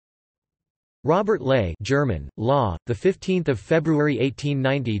Robert Ley, German, Law, the 15th of February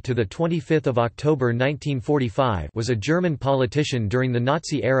 1890 to the 25th of October 1945, was a German politician during the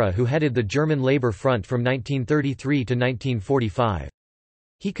Nazi era who headed the German Labour Front from 1933 to 1945.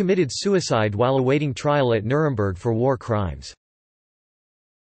 He committed suicide while awaiting trial at Nuremberg for war crimes.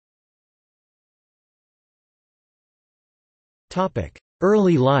 Topic: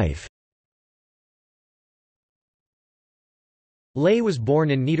 Early life. Ley was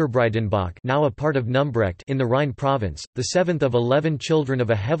born in Niederbreidenbach, now a part of Numbrecht, in the Rhine province, the seventh of 11 children of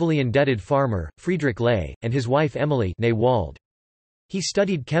a heavily indebted farmer, Friedrich Ley, and his wife Emily née Wald. He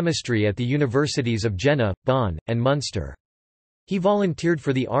studied chemistry at the universities of Jena, Bonn, and Munster. He volunteered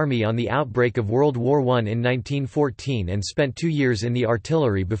for the army on the outbreak of World War I in 1914 and spent 2 years in the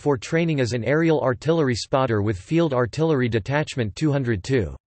artillery before training as an aerial artillery spotter with Field Artillery Detachment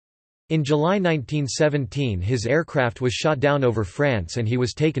 202. In July 1917 his aircraft was shot down over France and he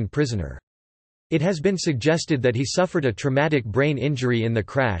was taken prisoner. It has been suggested that he suffered a traumatic brain injury in the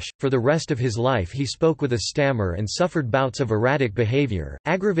crash. For the rest of his life he spoke with a stammer and suffered bouts of erratic behavior,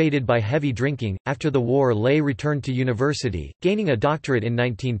 aggravated by heavy drinking. After the war, Ley returned to university, gaining a doctorate in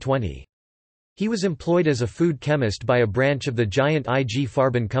 1920. He was employed as a food chemist by a branch of the giant IG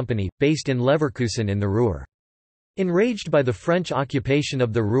Farben company, based in Leverkusen in the Ruhr. Enraged by the French occupation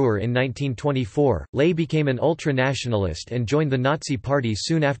of the Ruhr in 1924, Ley became an ultra-nationalist and joined the Nazi Party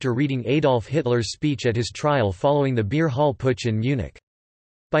soon after reading Adolf Hitler's speech at his trial following the Beer Hall Putsch in Munich.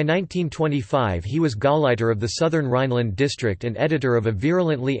 By 1925 he was Gauleiter of the Southern Rhineland district and editor of a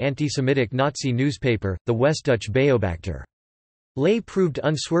virulently anti-Semitic Nazi newspaper, the Westdeutsche Beobachter. Ley proved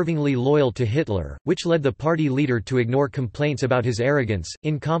unswervingly loyal to Hitler, which led the party leader to ignore complaints about his arrogance,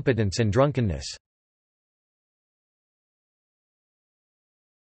 incompetence and drunkenness.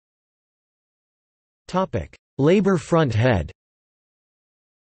 Labour Front head.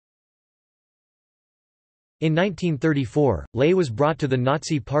 In 1934, Ley was brought to the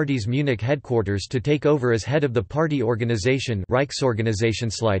Nazi Party's Munich headquarters to take over as head of the party organization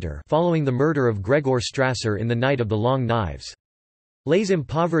Reichsorganisationsleiter following the murder of Gregor Strasser in the Night of the Long Knives. Ley's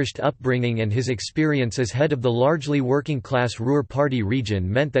impoverished upbringing and his experience as head of the largely working-class Ruhr Party region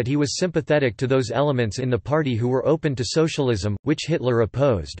meant that he was sympathetic to those elements in the party who were open to socialism, which Hitler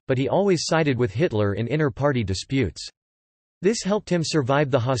opposed, but he always sided with Hitler in inter-party disputes. This helped him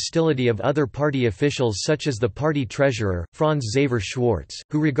survive the hostility of other party officials such as the party treasurer, Franz Xaver Schwarz,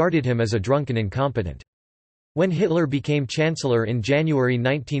 who regarded him as a drunken incompetent. When Hitler became chancellor in January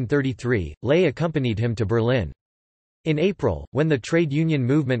 1933, Ley accompanied him to Berlin. In April, when the trade union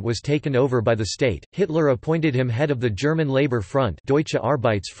movement was taken over by the state, Hitler appointed him head of the German Labour Front Deutsche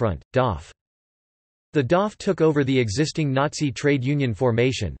Arbeitsfront, DAF. The DAF took over the existing Nazi trade union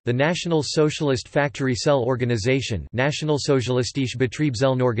formation, the National Socialist Factory Cell Organization Nationalsozialistische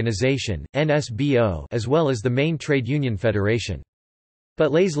Betriebszellenorganisation, NSBO, as well as the main trade union federation.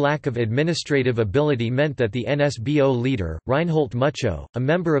 But Ley's lack of administrative ability meant that the NSBO leader, Reinhold Muchow, a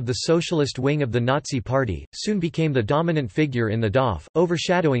member of the socialist wing of the Nazi Party, soon became the dominant figure in the DAF,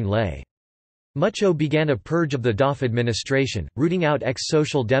 overshadowing Ley. Muchow began a purge of the DAF administration, rooting out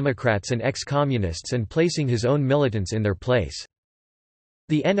ex-Social Democrats and ex-Communists and placing his own militants in their place.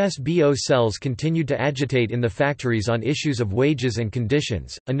 The NSBO cells continued to agitate in the factories on issues of wages and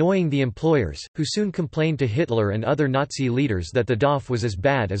conditions, annoying the employers, who soon complained to Hitler and other Nazi leaders that the DAF was as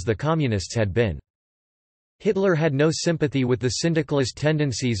bad as the Communists had been. Hitler had no sympathy with the syndicalist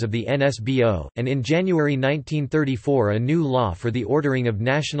tendencies of the NSBO, and in January 1934 a new law for the ordering of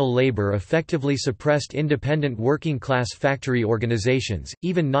national labor effectively suppressed independent working-class factory organizations,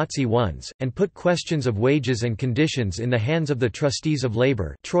 even Nazi ones, and put questions of wages and conditions in the hands of the trustees of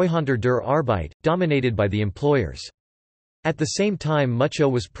labor, Treuhänder der Arbeit, dominated by the employers. At the same time Muchow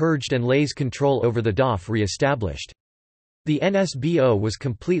was purged and Ley's control over the DAF re-established. The NSBO was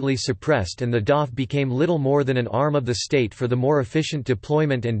completely suppressed and the DAF became little more than an arm of the state for the more efficient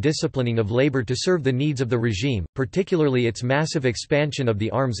deployment and disciplining of labor to serve the needs of the regime, particularly its massive expansion of the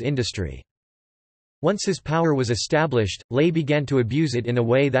arms industry. Once his power was established, Ley began to abuse it in a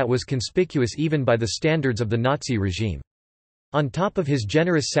way that was conspicuous even by the standards of the Nazi regime. On top of his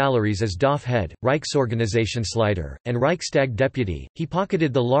generous salaries as DAF head, Reichsorganisationsleiter, and Reichstag deputy, he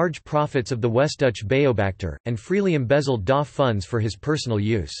pocketed the large profits of the Westdeutsche Beobachter, and freely embezzled DAF funds for his personal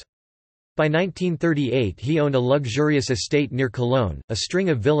use. By 1938 he owned a luxurious estate near Cologne, a string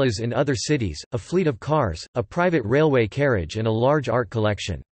of villas in other cities, a fleet of cars, a private railway carriage and a large art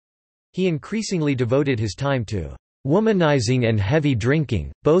collection. He increasingly devoted his time to womanizing and heavy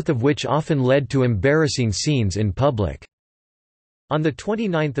drinking, both of which often led to embarrassing scenes in public. On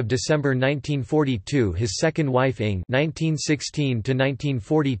 29 December 1942 his second wife Ing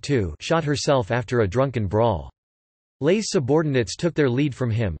 (1916–1942) shot herself after a drunken brawl. Lay's subordinates took their lead from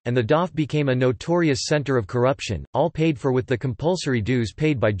him, and the DOF became a notorious center of corruption, all paid for with the compulsory dues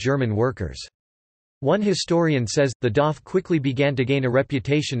paid by German workers. One historian says, the DOF quickly began to gain a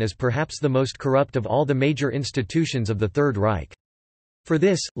reputation as perhaps the most corrupt of all the major institutions of the Third Reich. For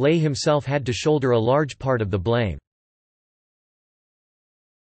this, Lay himself had to shoulder a large part of the blame.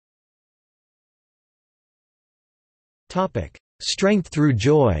 Strength through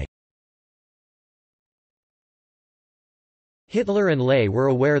joy. Hitler and Lay were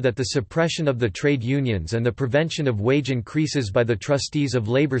aware that the suppression of the trade unions and the prevention of wage increases by the trustees of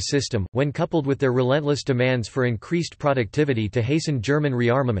labor system, when coupled with their relentless demands for increased productivity to hasten German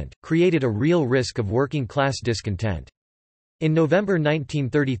rearmament, created a real risk of working-class discontent. In November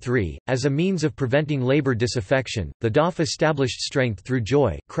 1933, as a means of preventing labor disaffection, the DOF established Strength Through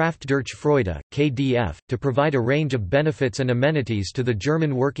Joy Kraft durch Freude, KDF, to provide a range of benefits and amenities to the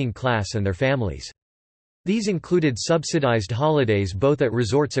German working class and their families. These included subsidized holidays both at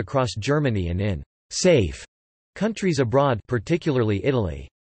resorts across Germany and in «safe» countries abroad, particularly Italy.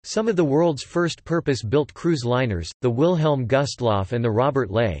 Some of the world's first purpose-built cruise liners, the Wilhelm Gustloff and the Robert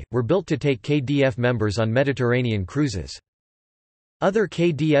Lay, were built to take KDF members on Mediterranean cruises. Other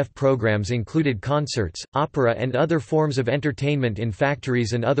KDF programs included concerts, opera and other forms of entertainment in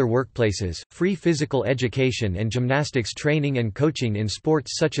factories and other workplaces, free physical education and gymnastics training and coaching in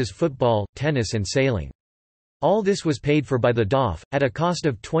sports such as football, tennis and sailing. All this was paid for by the DOF, at a cost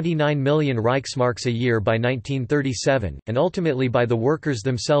of 29 million Reichsmarks a year by 1937, and ultimately by the workers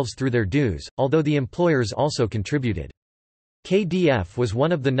themselves through their dues, although the employers also contributed. KDF was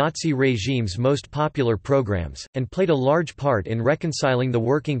one of the Nazi regime's most popular programs, and played a large part in reconciling the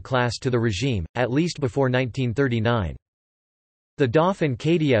working class to the regime, at least before 1939. The DOF and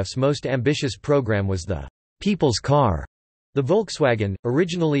KDF's most ambitious program was the «People's Car», the Volkswagen,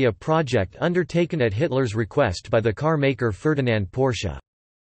 originally a project undertaken at Hitler's request by the car maker Ferdinand Porsche.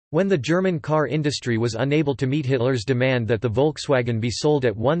 When the German car industry was unable to meet Hitler's demand that the Volkswagen be sold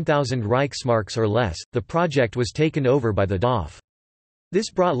at 1,000 Reichsmarks or less, the project was taken over by the DOF.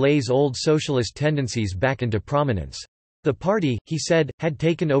 This brought Lay's old socialist tendencies back into prominence. The party, he said, had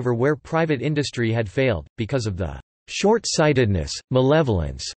taken over where private industry had failed, because of the short-sightedness,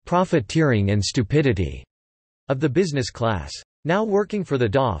 malevolence, profiteering and stupidity of the business class. Now working for the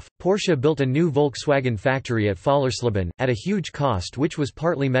DOF, Porsche built a new Volkswagen factory at Fallersleben, at a huge cost which was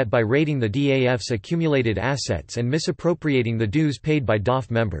partly met by raiding the DAF's accumulated assets and misappropriating the dues paid by DOF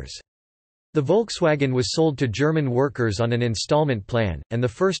members. The Volkswagen was sold to German workers on an installment plan, and the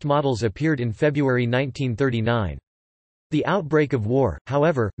first models appeared in February 1939. The outbreak of war,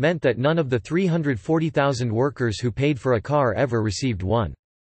 however, meant that none of the 340,000 workers who paid for a car ever received one.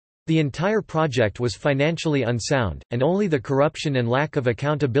 The entire project was financially unsound, and only the corruption and lack of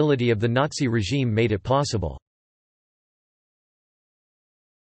accountability of the Nazi regime made it possible.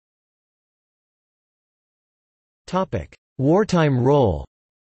 Wartime role.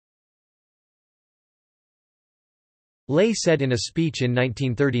 Lay said in a speech in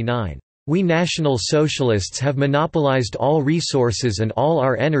 1939, "We National Socialists have monopolized all resources and all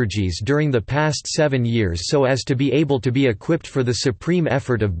our energies during the past 7 years so as to be able to be equipped for the supreme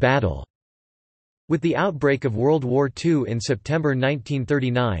effort of battle." With the outbreak of World War II in September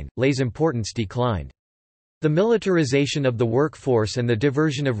 1939, Lay's importance declined. The militarization of the workforce and the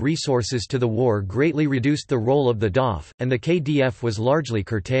diversion of resources to the war greatly reduced the role of the DOF, and the KDF was largely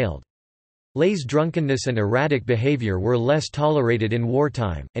curtailed. Lay's drunkenness and erratic behavior were less tolerated in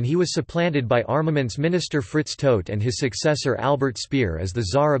wartime, and he was supplanted by Armaments Minister Fritz Todt and his successor Albert Speer as the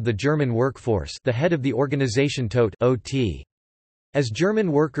Tsar of the German workforce, the head of the organization Todt (OT). As German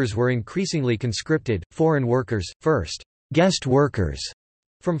workers were increasingly conscripted, foreign workers, first guest workers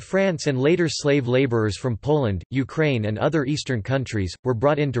from France and later slave laborers from Poland, Ukraine and other Eastern countries, were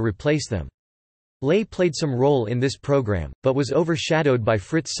brought in to replace them. Lay played some role in this program, but was overshadowed by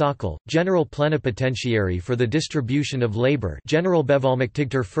Fritz Sauckel, General Plenipotentiary for the Distribution of Labor,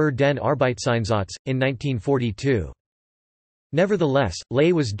 Generalbevollmächtigter für den Arbeitseinsatz, in 1942. Nevertheless,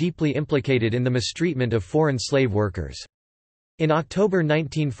 Lay was deeply implicated in the mistreatment of foreign slave workers. In October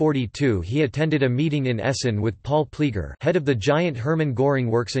 1942 he attended a meeting in Essen with Paul Pleger, head of the giant Hermann Göring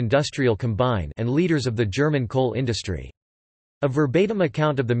Works Industrial Combine, and leaders of the German coal industry. A verbatim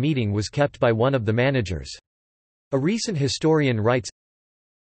account of the meeting was kept by one of the managers. A recent historian writes,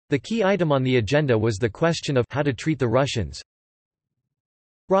 "The key item on the agenda was the question of how to treat the Russians.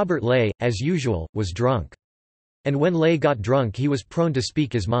 Robert Lay, as usual, was drunk. And when Lay got drunk he was prone to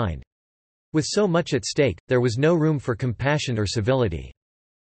speak his mind. With so much at stake, there was no room for compassion or civility.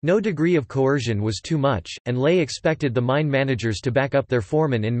 No degree of coercion was too much, and Ley expected the mine managers to back up their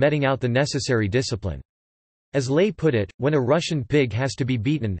foremen in meting out the necessary discipline. As Ley put it, when a Russian pig has to be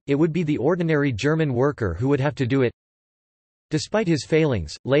beaten, it would be the ordinary German worker who would have to do it. Despite his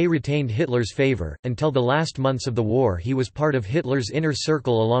failings, Ley retained Hitler's favor. Until the last months of the war he was part of Hitler's inner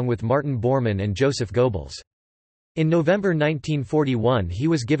circle along with Martin Bormann and Joseph Goebbels. In November 1941 he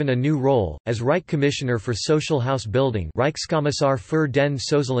was given a new role, as Reich Commissioner for Social House Building, Reichskommissar für den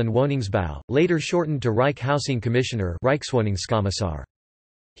sozialen Wohnungsbau, later shortened to Reich Housing Commissioner, Reichswohnungskommissar.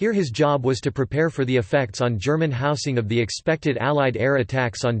 Here his job was to prepare for the effects on German housing of the expected Allied air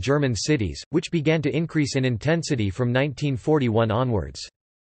attacks on German cities, which began to increase in intensity from 1941 onwards.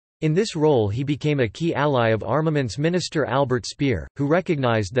 In this role he became a key ally of Armaments Minister Albert Speer, who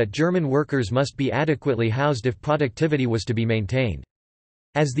recognized that German workers must be adequately housed if productivity was to be maintained.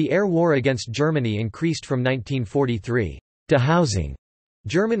 As the air war against Germany increased from 1943, "dehousing"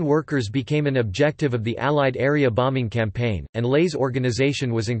 German workers became an objective of the Allied area bombing campaign, and Ley's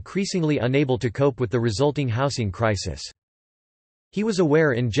organization was increasingly unable to cope with the resulting housing crisis. He was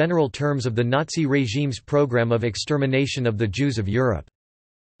aware in general terms of the Nazi regime's program of extermination of the Jews of Europe.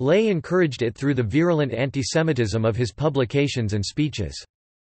 Ley encouraged it through the virulent antisemitism of his publications and speeches.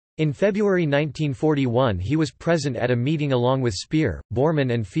 In February 1941 he was present at a meeting along with Speer,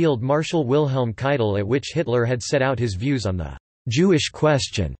 Bormann and Field Marshal Wilhelm Keitel at which Hitler had set out his views on the Jewish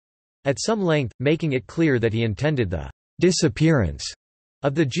question at some length, making it clear that he intended the disappearance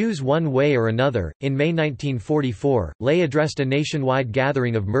of the Jews one way or another. In May 1944, Ley addressed a nationwide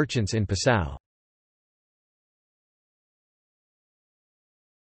gathering of merchants in Passau.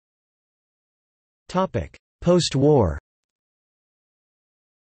 Post-war.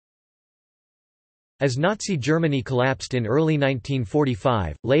 As Nazi Germany collapsed in early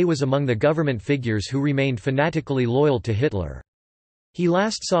 1945, Ley was among the government figures who remained fanatically loyal to Hitler. He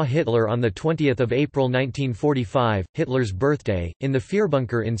last saw Hitler on 20 April 1945, Hitler's birthday, in the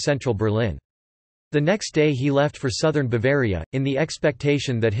Führerbunker in central Berlin. The next day he left for southern Bavaria, in the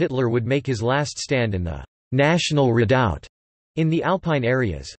expectation that Hitler would make his last stand in the National Redoubt in the Alpine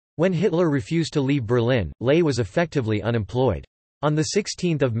areas. When Hitler refused to leave Berlin, Ley was effectively unemployed. On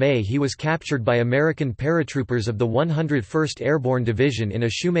 16 May he was captured by American paratroopers of the 101st Airborne Division in a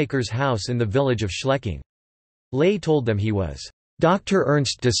shoemaker's house in the village of Schlecking. Ley told them he was Dr.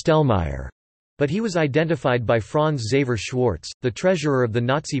 Ernst de Stellmeyer, but he was identified by Franz Xaver Schwarz, the treasurer of the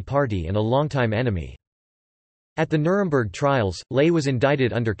Nazi Party and a longtime enemy. At the Nuremberg trials, Ley was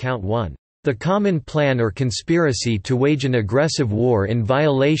indicted under Count 1, the common plan or conspiracy to wage an aggressive war in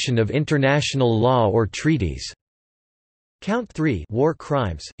violation of international law or treaties. Count 3, war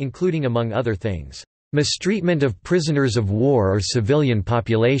crimes, including among other things, mistreatment of prisoners of war or civilian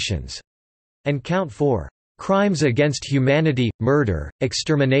populations, and Count 4, crimes against humanity, murder,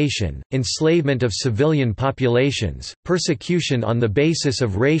 extermination, enslavement of civilian populations, persecution on the basis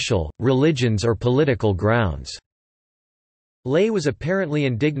of racial, religions or political grounds. Ley was apparently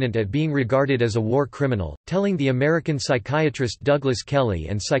indignant at being regarded as a war criminal, telling the American psychiatrist Douglas Kelly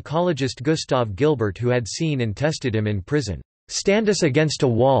and psychologist Gustav Gilbert, who had seen and tested him in prison, "Stand us against a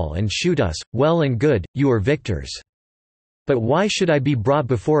wall and shoot us, well and good, you are victors. But why should I be brought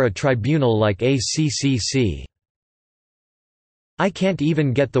before a tribunal like ACCC? I can't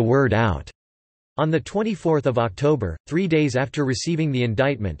even get the word out." On 24 October, 3 days after receiving the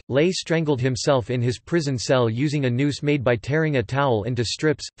indictment, Ley strangled himself in his prison cell using a noose made by tearing a towel into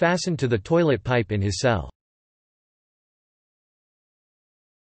strips, fastened to the toilet pipe in his cell.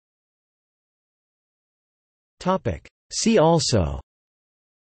 See also: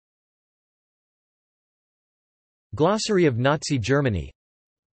 Glossary of Nazi Germany,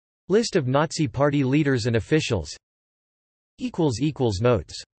 List of Nazi Party leaders and officials,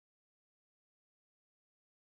 Notes